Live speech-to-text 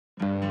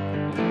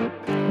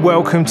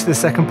Welcome to the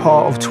second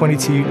part of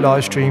 22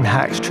 live stream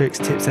hacks, tricks,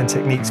 tips and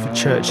techniques for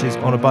churches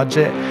on a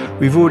budget.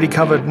 We've already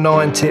covered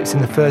 9 tips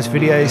in the first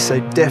video, so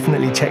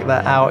definitely check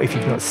that out if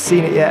you've not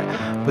seen it yet.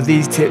 But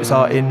these tips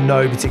are in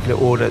no particular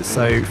order,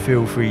 so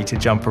feel free to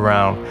jump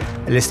around.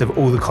 A list of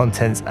all the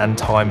contents and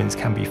timings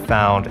can be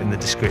found in the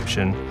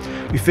description.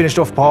 We finished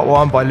off part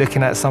 1 by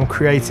looking at some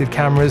creative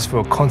cameras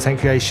for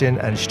content creation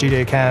and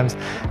studio cams.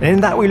 And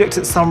in that we looked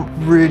at some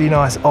really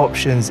nice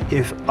options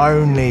if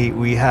only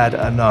we had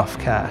enough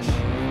cash.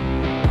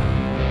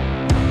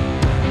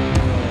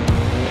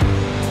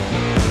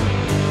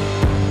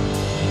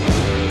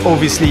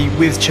 Obviously,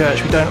 with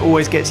church, we don't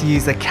always get to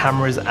use the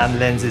cameras and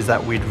lenses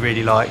that we'd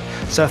really like.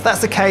 So if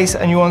that's the case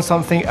and you want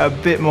something a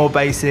bit more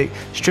basic,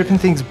 stripping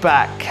things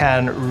back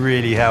can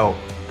really help.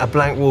 A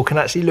blank wall can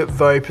actually look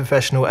very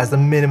professional, as the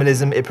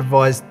minimalism it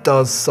provides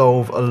does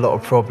solve a lot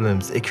of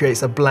problems. It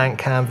creates a blank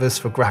canvas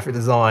for graphic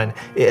design.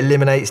 It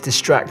eliminates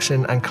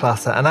distraction and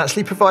clutter and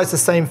actually provides the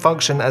same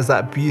function as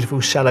that beautiful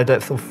shallow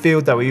depth of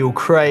field that we all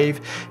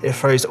crave. It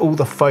throws all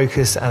the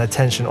focus and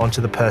attention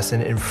onto the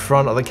person in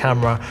front of the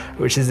camera,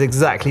 which is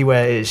exactly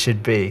where it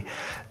should be.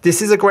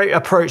 This is a great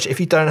approach if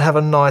you don't have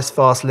a nice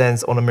fast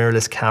lens on a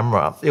mirrorless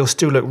camera. It'll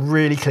still look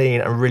really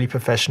clean and really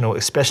professional,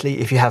 especially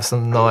if you have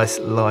some nice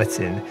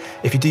lighting.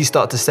 If you do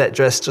start to set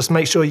dress, just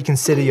make sure you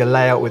consider your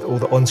layout with all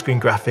the on-screen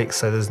graphics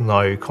so there's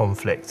no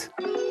conflict.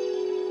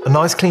 A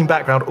nice clean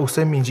background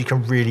also means you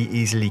can really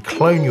easily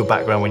clone your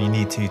background when you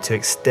need to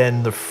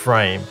extend the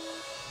frame.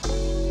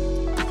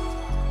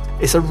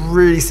 It's a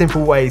really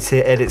simple way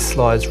to edit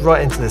slides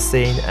right into the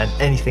scene and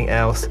anything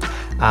else.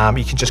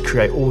 You can just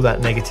create all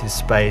that negative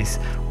space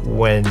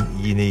when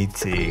you need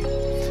to.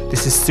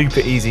 This is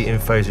super easy in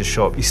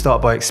Photoshop. You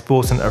start by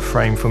exporting a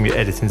frame from your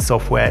editing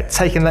software,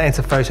 taking that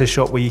into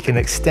Photoshop where you can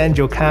extend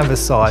your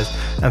canvas size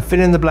and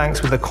fill in the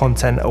blanks with a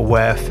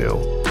content-aware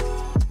fill.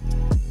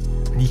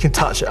 And you can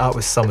touch it up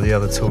with some of the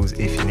other tools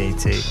if you need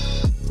to.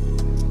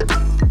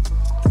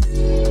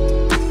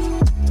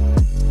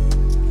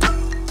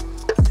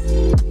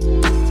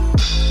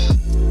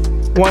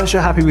 Once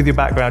you're happy with your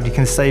background, you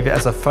can save it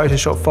as a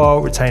Photoshop file,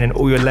 retaining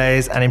all your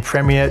layers, and in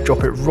Premiere,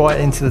 drop it right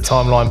into the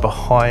timeline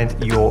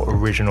behind your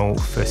original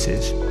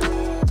footage.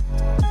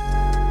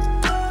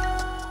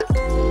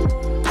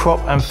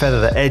 Crop and feather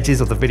the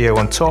edges of the video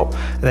on top,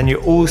 and then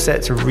you're all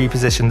set to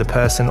reposition the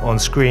person on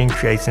screen,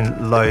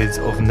 creating loads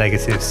of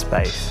negative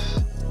space.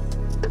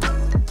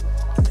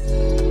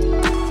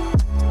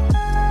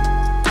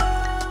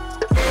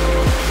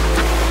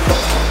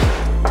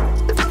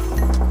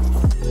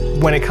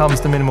 When it comes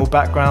to minimal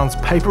backgrounds,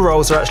 paper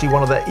rolls are actually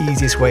one of the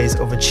easiest ways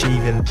of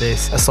achieving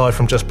this, aside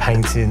from just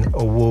painting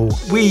a wall.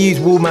 We use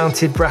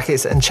wall-mounted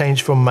brackets and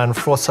change from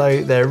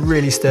Manfrotto. They're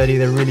really sturdy,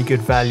 they're really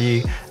good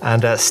value,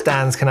 and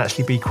stands can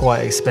actually be quite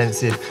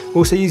expensive. We're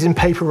also using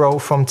paper roll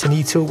from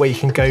Tinito, where you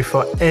can go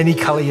for any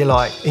color you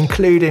like,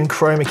 including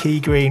chroma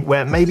key green,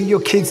 where maybe your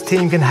kids'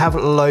 team can have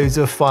loads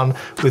of fun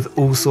with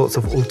all sorts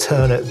of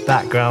alternate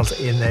backgrounds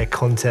in their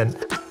content.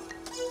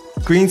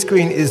 Green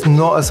screen is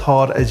not as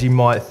hard as you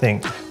might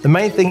think. The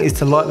main thing is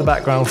to light the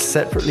background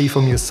separately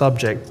from your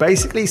subject,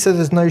 basically so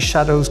there's no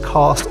shadows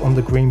cast on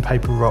the green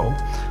paper roll.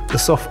 The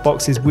soft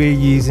boxes we're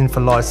using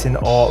for lighting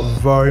are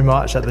very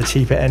much at the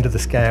cheaper end of the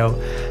scale,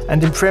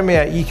 and in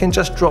Premiere you can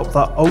just drop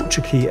the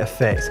Ultra Key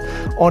effect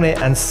on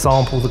it and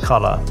sample the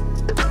colour.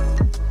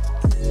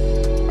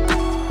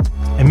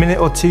 A minute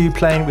or two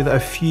playing with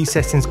a few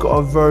settings got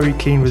a very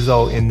clean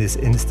result in this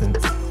instance.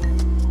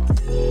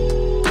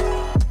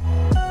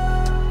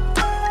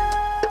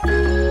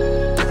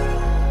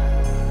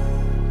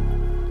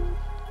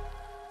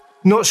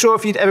 Not sure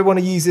if you'd ever want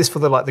to use this for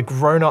the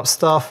grown-up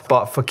stuff,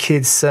 but for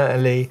kids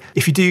certainly.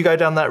 If you do go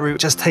down that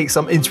route, just take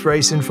some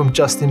inspiration from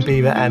Justin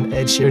Bieber and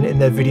Ed Sheeran in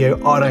their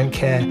video I Don't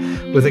Care,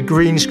 where the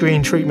green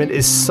screen treatment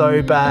is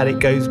so bad it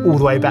goes all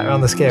the way back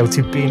around the scale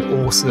to being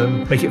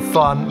awesome. Make it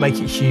fun, make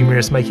it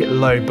humorous, make it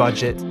low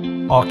budget.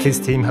 Our kids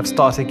team have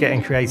started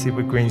getting creative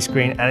with green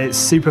screen, and it's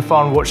super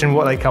fun watching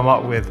what they come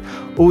up with.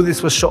 All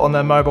this was shot on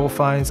their mobile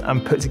phones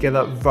and put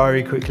together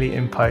very quickly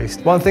in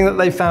post. One thing that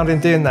they found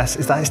in doing this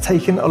is that it's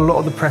taken a lot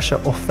of the pressure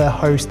off their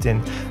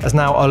hosting, as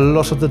now a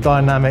lot of the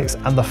dynamics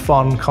and the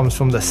fun comes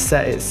from the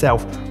set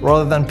itself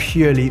rather than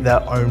purely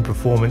their own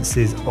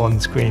performances on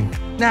screen.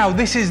 Now,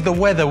 this is the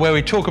weather where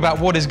we talk about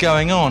what is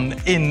going on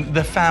in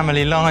the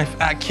family life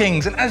at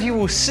King's. And as you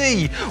will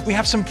see, we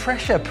have some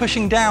pressure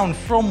pushing down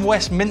from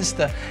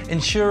Westminster,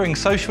 ensuring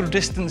social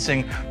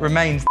distancing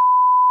remains.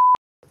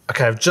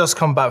 Okay, I've just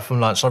come back from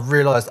lunch. I've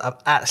realised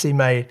I've actually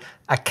made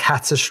a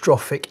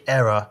catastrophic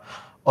error.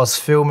 I was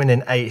filming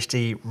in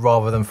HD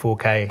rather than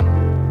 4K.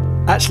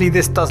 Actually,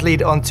 this does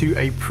lead on to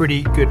a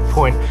pretty good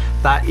point,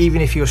 that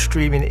even if you're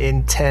streaming in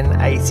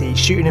 1080,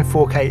 shooting in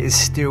 4K is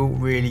still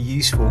really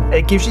useful.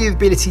 It gives you the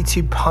ability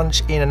to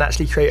punch in and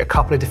actually create a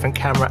couple of different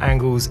camera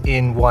angles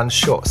in one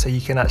shot, so you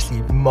can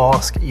actually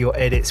mask your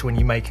edits when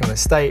you make a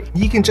mistake.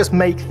 You can just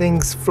make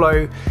things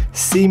flow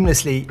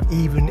seamlessly,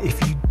 even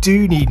if you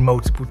do need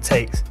multiple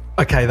takes.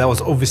 Okay, that was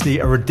obviously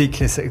a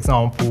ridiculous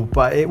example,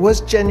 but it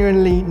was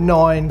genuinely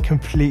 9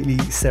 completely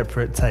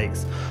separate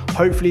takes.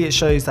 Hopefully it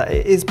shows that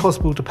it is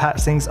possible to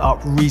patch things up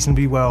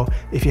reasonably well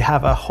if you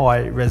have a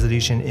high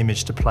resolution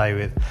image to play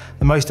with.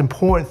 The most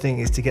important thing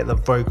is to get the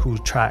vocal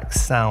track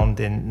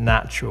sounding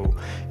natural.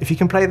 If you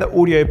can play the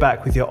audio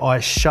back with your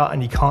eyes shut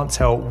and you can't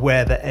tell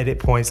where the edit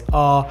points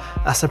are,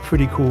 that's a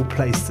pretty cool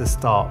place to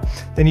start.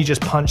 Then you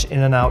just punch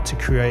in and out to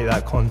create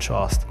that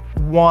contrast.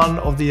 One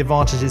of the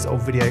advantages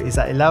of video is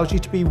that it allows you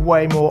to be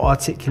way more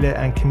articulate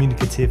and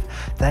communicative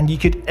than you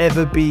could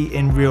ever be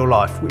in real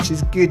life, which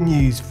is good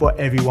news for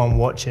everyone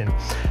watching.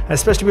 And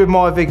especially with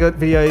my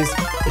videos,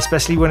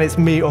 especially when it's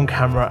me on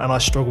camera and I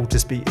struggle to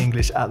speak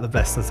English at the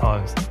best of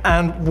times.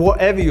 And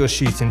whatever you're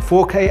shooting,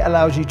 4K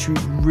allows you to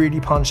really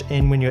punch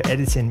in when you're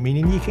editing,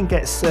 meaning you can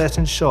get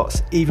certain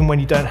shots even when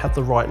you don't have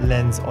the right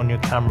lens on your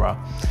camera.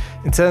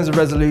 In terms of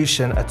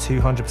resolution, a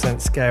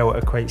 200% scale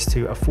equates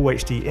to a Full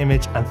HD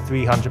image and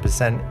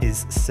 300%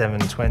 is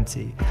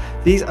 720.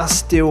 These are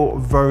still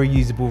very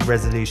usable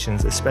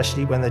resolutions,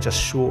 especially when they're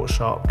just short,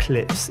 sharp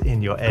clips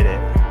in your edit.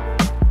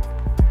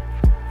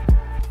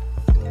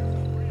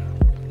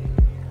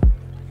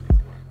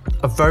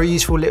 A very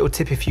useful little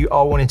tip if you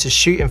are wanting to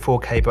shoot in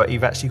 4K but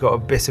you've actually got a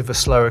bit of a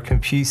slower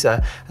computer,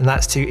 and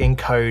that's to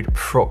encode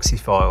proxy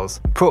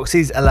files.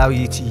 Proxies allow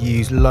you to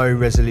use low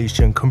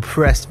resolution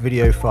compressed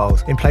video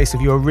files in place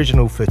of your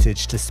original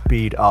footage to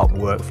speed up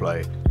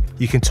workflow.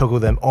 You can toggle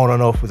them on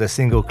and off with a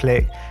single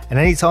click, and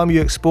anytime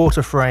you export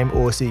a frame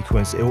or a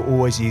sequence, it will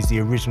always use the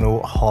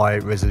original high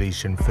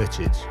resolution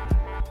footage.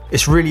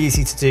 It's really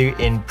easy to do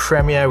in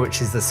Premiere,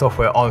 which is the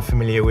software I'm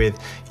familiar with.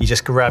 You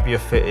just grab your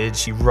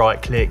footage, you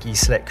right click, you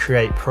select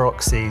create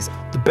proxies.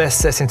 The best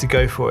setting to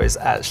go for is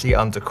actually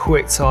under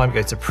QuickTime,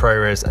 go to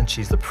ProRes and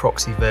choose the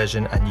proxy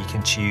version, and you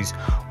can choose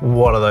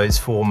one of those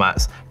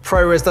formats.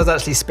 ProRes does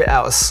actually spit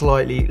out a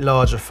slightly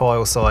larger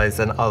file size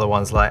than other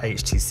ones like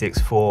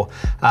H.264,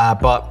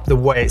 but the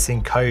way it's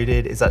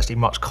encoded is actually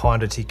much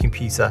kinder to your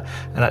computer,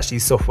 and actually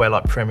software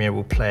like Premiere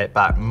will play it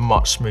back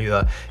much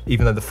smoother,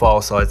 even though the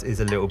file size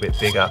is a little bit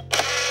bigger.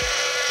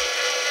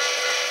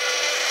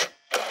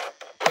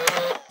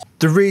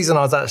 The reason I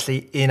was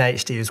actually in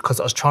HD is because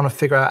I was trying to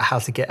figure out how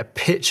to get a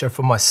picture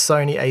from my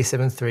Sony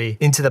a7 III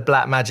into the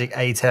Blackmagic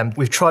A10.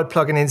 We've tried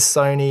plugging in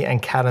Sony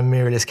and Canon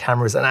mirrorless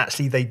cameras and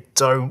actually they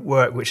don't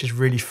work, which is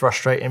really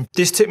frustrating.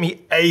 This took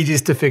me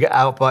ages to figure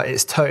out, but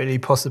it's totally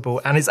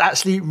possible and it's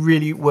actually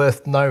really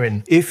worth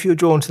knowing. If you're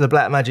drawn to the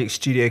Blackmagic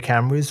Studio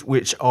cameras,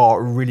 which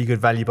are really good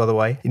value by the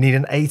way, you need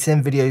an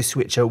A10 video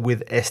switcher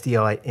with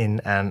SDI in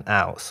and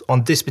out.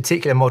 On this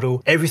particular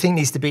model, everything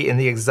needs to be in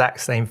the exact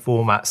same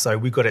format, so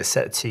we've got it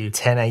set to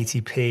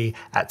 1080p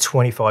at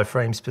 25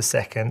 frames per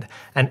second,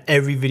 and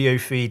every video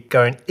feed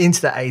going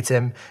into the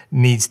A10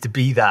 needs to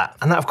be that.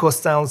 And that of course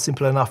sounds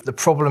simple enough. The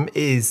problem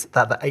is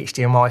that the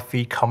HDMI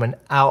feed coming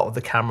out of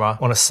the camera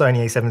on a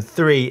Sony a7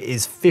 III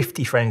is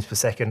 50 frames per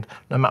second,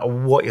 no matter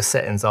what your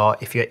settings are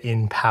if you're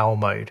in PAL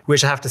mode,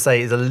 which I have to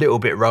say is a little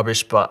bit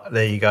rubbish, but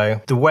there you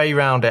go. The way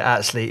around it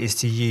actually is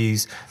to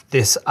use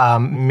this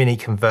mini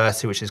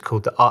converter, which is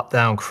called the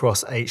up-down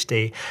cross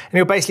HD, and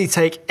it'll basically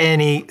take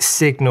any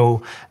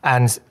signal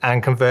and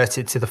convert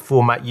it to the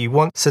format you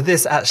want. So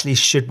this actually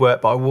should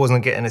work, but I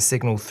wasn't getting a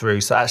signal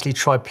through, so I actually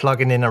tried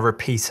plugging in a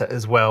repeater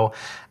as well,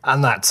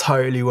 and that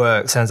totally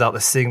worked. Turns out the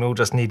signal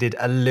just needed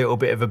a little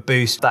bit of a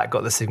boost. That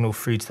got the signal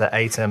through to the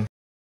A10.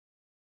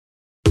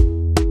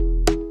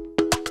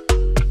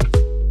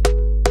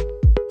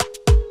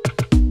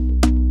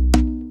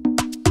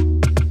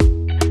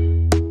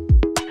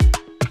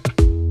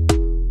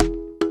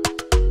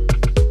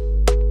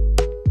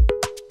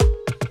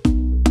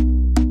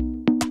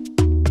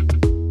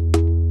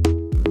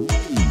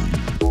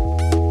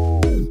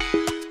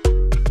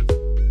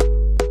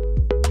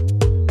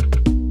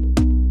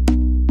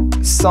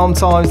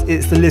 Sometimes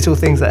it's the little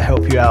things that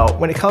help you out.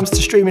 When it comes to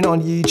streaming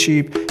on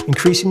YouTube,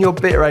 increasing your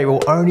bitrate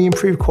will only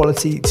improve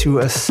quality to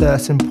a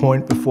certain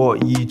point before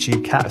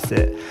YouTube caps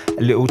it.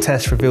 A little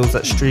test reveals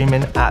that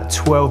streaming at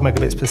 12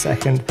 megabits per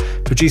second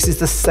produces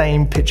the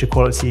same picture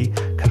quality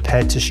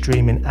compared to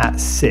streaming at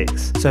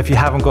 6. So if you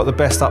haven't got the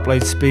best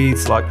upload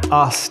speeds like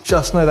us,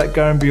 just know that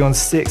going beyond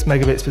 6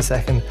 megabits per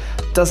second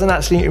doesn't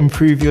actually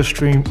improve your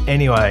stream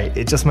anyway.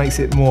 It just makes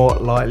it more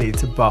likely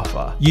to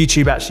buffer.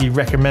 YouTube actually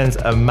recommends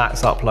a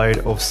max upload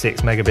of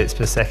 6 megabits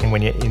per second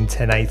when you're in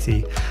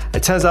 1080.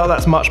 It turns out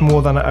that's much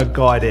more than a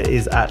guide. It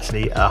is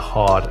actually a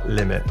hard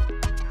limit.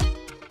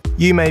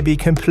 You may be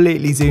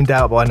completely zoomed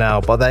out by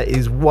now, but there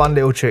is one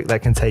little trick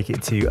that can take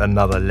it to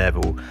another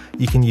level.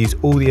 You can use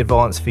all the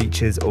advanced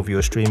features of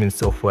your streaming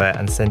software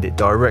and send it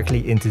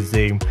directly into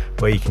Zoom,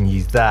 where you can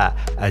use that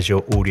as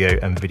your audio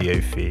and video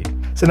feed.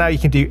 So now you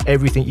can do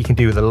everything you can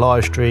do with a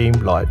live stream,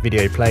 like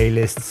video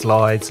playlists,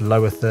 slides,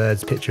 lower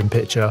thirds,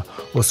 picture-in-picture,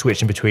 or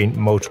switching between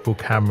multiple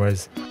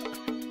cameras.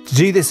 To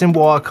do this in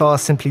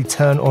Wirecast, simply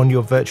turn on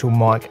your virtual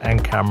mic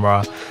and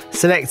camera,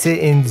 select it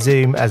in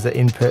Zoom as the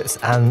inputs,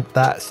 and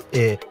that's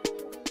it.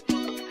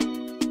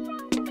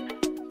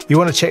 You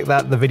want to check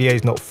that the video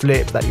is not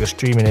flipped, that you're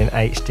streaming in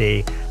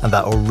HD, and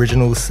that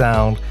original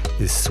sound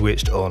is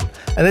switched on.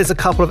 And there's a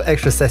couple of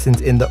extra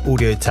settings in the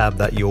audio tab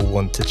that you'll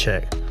want to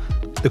check.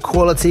 The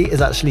quality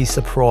is actually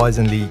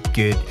surprisingly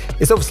good.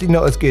 It's obviously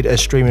not as good as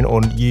streaming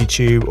on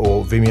YouTube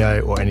or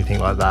Vimeo or anything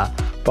like that,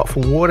 but for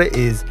what it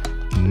is,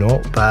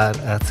 not bad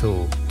at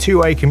all.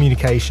 Two-way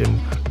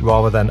communication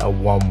rather than a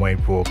one-way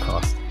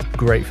broadcast.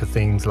 Great for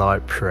things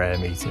like prayer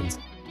meetings.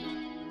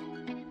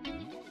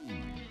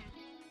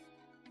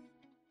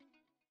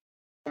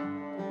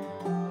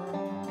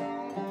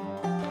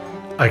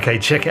 Okay,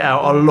 check it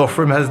out. Our loft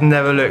room has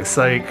never looked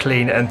so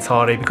clean and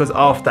tidy, because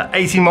after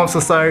 18 months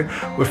or so,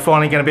 we're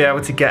finally going to be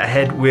able to get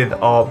ahead with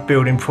our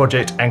building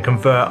project and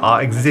convert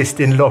our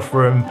existing loft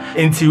room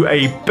into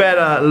a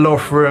better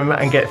loft room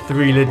and get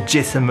 3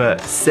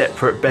 legitimate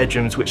separate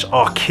bedrooms, which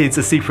our kids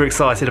are super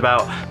excited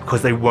about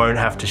because they won't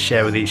have to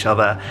share with each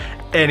other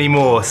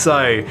anymore.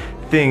 So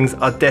things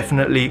are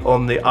definitely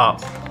on the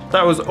up.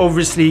 That was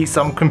obviously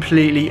some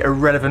completely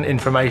irrelevant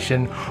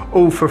information,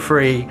 all for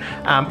free,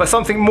 but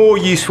something more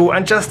useful,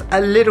 and just a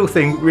little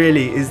thing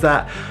really, is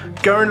that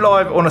going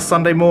live on a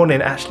Sunday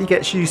morning actually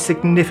gets you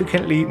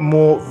significantly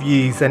more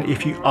views than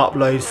if you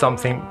upload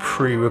something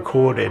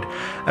pre-recorded,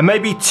 and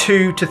maybe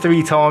 2 to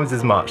 3 times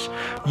as much.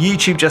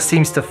 YouTube just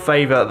seems to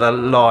favor the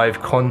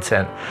live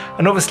content,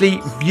 and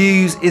obviously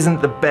views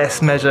isn't the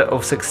best measure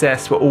of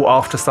success. We're all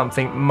after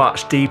something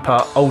much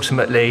deeper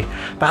ultimately,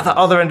 but at the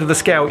other end of the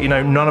scale, you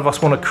know, none of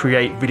us want to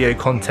create video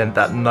content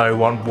that no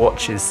one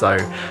watches, so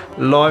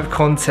live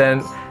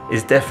content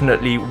is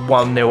definitely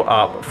 1-0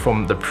 up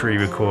from the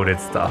pre-recorded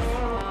stuff.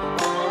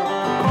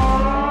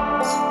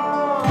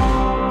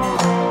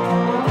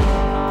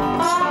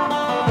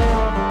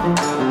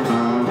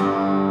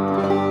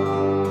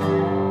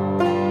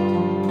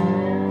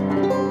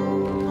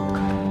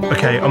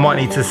 Okay, I might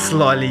need to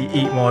slightly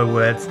eat my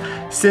words.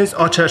 Since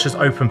our church has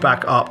opened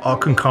back up, our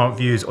concurrent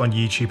views on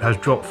YouTube has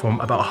dropped from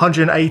about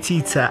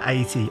 180 to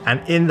 80,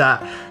 and in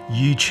that,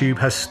 YouTube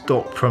has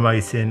stopped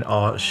promoting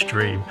our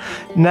stream.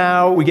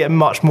 Now we get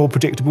much more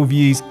predictable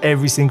views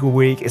every single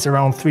week. It's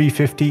around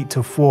 350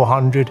 to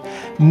 400,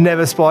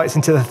 never spikes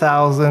into the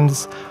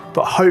thousands.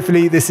 But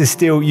hopefully this is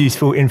still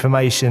useful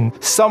information.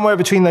 Somewhere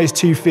between those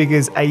two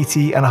figures,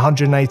 80 and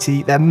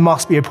 180, there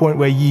must be a point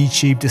where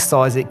YouTube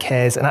decides it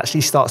cares and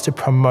actually starts to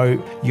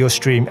promote your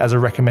stream as a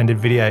recommended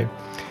video.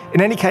 In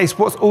any case,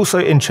 what's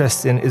also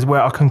interesting is where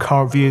our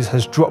concurrent views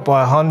has dropped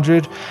by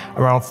 100,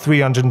 around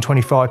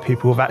 325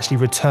 people have actually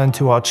returned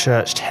to our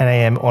church 10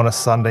 AM on a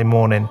Sunday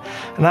morning.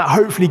 And that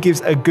hopefully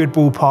gives a good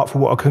ballpark for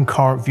what a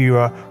concurrent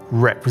viewer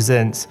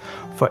represents.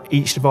 For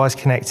each device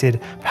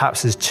connected,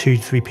 perhaps there's 2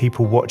 to 3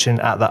 people watching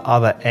at the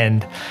other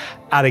end.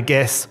 At a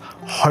guess,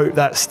 hope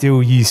that's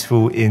still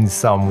useful in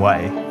some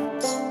way.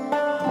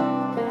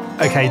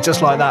 Okay,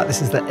 just like that,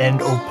 this is the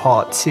end of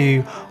part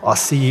 2. I'll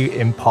see you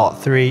in part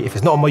 3. If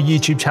it's not on my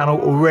YouTube channel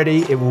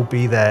already, it will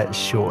be there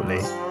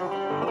shortly.